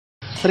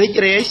រីក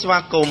រាយស្វា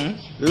គមន៍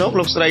លោ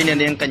កស្រីអ្នក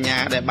នាងកញ្ញា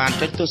ដែលបាន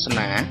ចុចទស្ស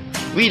នា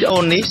វីដេអូ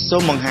នេះសូ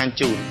មបង្ហាញ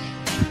ជូន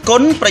គុ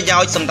ណប្រយោ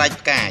ជន៍សណ្តែក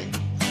ផ្កាយ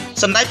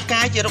សណ្តែកផ្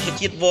កាយជារុក្ខ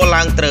ជាតិវល្លិ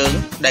ឡើងទ្រើង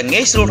ដែល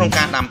ងាយស្រួលក្នុង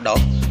ការដាំដុះ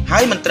ហើ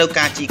យមិនត្រូវ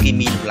ការជីគី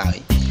មីនោះឡើយ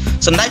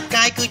សណ្តែកផ្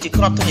កាយគឺជា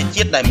គ្រាប់ធញ្ញ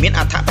ជាតិដែលមាន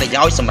អត្ថប្រ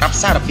យោជន៍សម្រាប់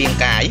សារពាង្គ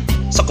កាយ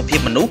សុខភាព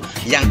មនុស្ស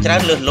យ៉ាងច្រើ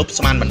នលើសលប់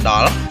ស្មានមិនដ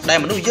ល់ដែល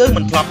មនុស្សយើង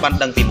មិនធ្លាប់បាន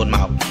ដឹងពីមុនម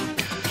ក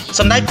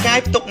សណ្តែកផ្កាយ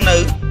ផ្ទុកនៅ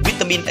វី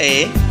តាមីន A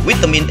វី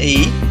តាមីន E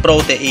ប្រូ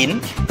តេអ៊ីន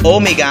អូ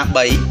មេហ្គា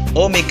 3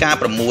 អូមេហ្គា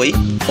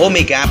 6 អូ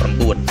មេហ្គា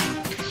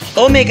 9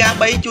 អូមេហ្គា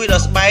 3 ជួយដ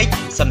ល់ស្បែក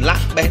សន្លា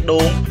ក់បេះ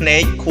ដូងភ្នែ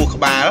កខួរ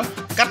ក្បាល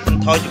កាត់ប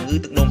ន្ថយជំងឺ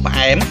ទឹកនោមផ្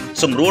អែម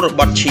សម្រួលរ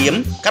បត់ឈាម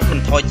កាត់ប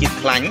ន្ថយជាតិ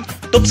ខ្លាញ់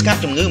ទប់ស្កាត់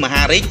ជំងឺម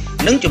ហារីក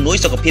និងជំនួយ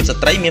សុខភាពស្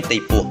ត្រីមានផ្ទៃ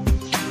ពោះ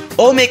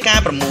អូមេហ្គា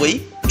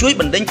 6 ជួយ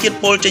បណ្ដេញជាតិ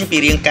ពុលចេញពី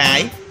រាងកាយ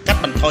កា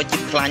ត់បន្ថយជា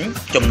តិខ្លាញ់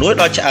ជំនួយ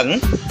ដល់ឆ្អឹង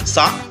ស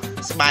ក់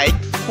ស្បែក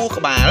ខួរ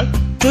ក្បាល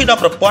ជួយដ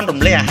ល់ប្រព័ន្ធរំ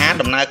លាយអាហារ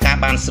ដំណើរការ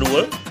បានស្រួល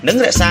និង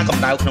រក្សាក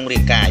ម្ដៅក្នុងរា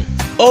ងកាយ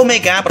អូមេ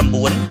ហ្គា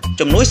 9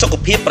 ជំនួយសុខ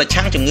ភាពប្រ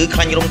ឆាំងជំងឺខ្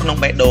លាញ់រុំក្នុង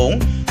បេះដូង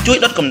ជួយ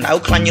ដុតកម្ដៅ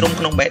ខ្លាញ់រុំ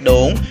ក្នុងបេះ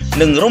ដូង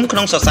និងរុំក្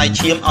នុងសរសៃ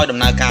ឈាមឲ្យដំ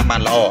ណើរការបា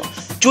នល្អ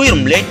ជួយ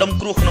រំលែកដុំ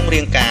គ្រោះក្នុង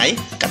រាងកាយ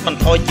កាត់បន្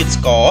ថយជាតិ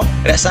ស្ករ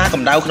រក្សាក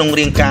ម្ដៅក្នុង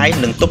រាងកាយ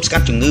និងទប់ស្កា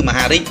ត់ជំងឺម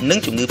ហារីកនិង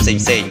ជំងឺផ្សេង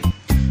ៗ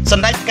ស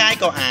ណ្តែកផ្កាយ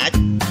ក៏អាច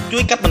ជួ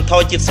យកាត់បន្ថ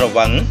យជាតិស្រ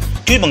វឹង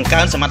ជួយបង្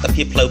កើនសមត្ថ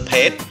ភាពផ្លូវ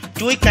ភេទ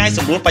ជួយកែស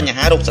ម្រួលបញ្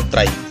ហារោគស្ត្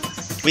រី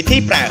វិធី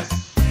ប្រើ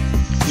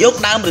យក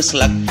ដើមឬស្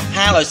លឹក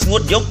ហាលឲ្យស្ងួ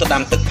តយកទៅ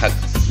ដាំទឹកផឹក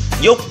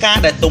យកផ្កា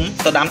ដែលទុំ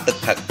ទៅដាំទឹក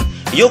ផឹក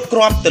យកគ្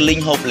រាប់ទៅលីង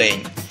ហូបលេង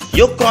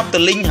យកគ្រាប់ទៅ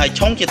លីងហើយ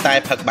ឆុងជាតែ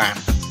ផឹកបាន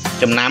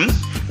ចំណាំ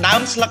ដើ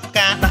មស្លឹកផ្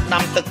កាដាក់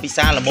ដាំទឹកពិ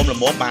សាល្ម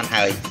មបាន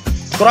ហើយ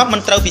គ្រាប់មិ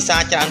នត្រូវពិសា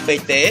ច្រើនពេក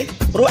ទេ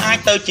ព្រោះអាច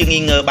ទៅជាងា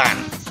យងើបាន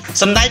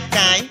សណ្តែកផ្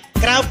កាយ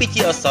ក្រៅពី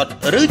ជាឱសថ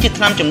ឬជា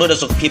ថ្នាំជំនួយដ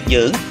ល់សុខភាព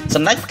យើងស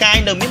ណ្តែកផ្កាយ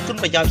នៅមានគុណ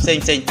ប្រយោជន៍ផ្សេង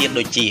ៗទៀត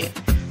ដូចជា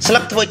ស្លឹ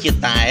កធ្វើជា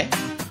តែ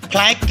ផ្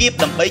លែគៀប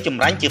ដើម្បីច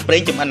ម្រាញ់ជាប្រេ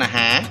ងចម្អិនអា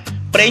ហារ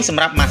ប្រេងស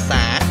ម្រាប់ម៉ាស្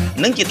សា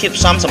និងជាធាតុ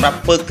ផ្សំសម្រាប់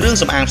ធ្វើគ្រឿង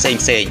សម្អាងផ្សេង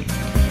ៗ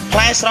ផ្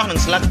លែស្រស់និង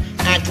ស្លឹក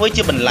អាចធ្វើ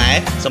ជាបន្លែ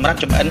សម្រាប់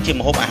ចម្អិនជា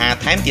ម្ហូបអាហារ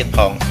ថែមទៀតផ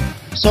ង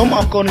សូមអ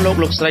រគុណលោ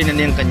កស្រីអ្នក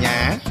នាងកញ្ញា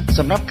ស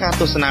ម្រាប់ការ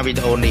ទស្សនាវី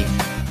ដេអូនេះ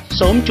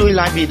សូមជួយ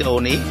like វីដេអូ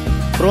នេះ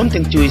ព្រម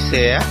ទាំងជួយ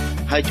share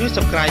ហើយជួយ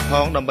subscribe ផ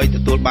ងដើម្បីទ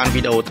ទួលបាន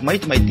វីដេអូថ្មីៗ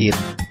ទៀត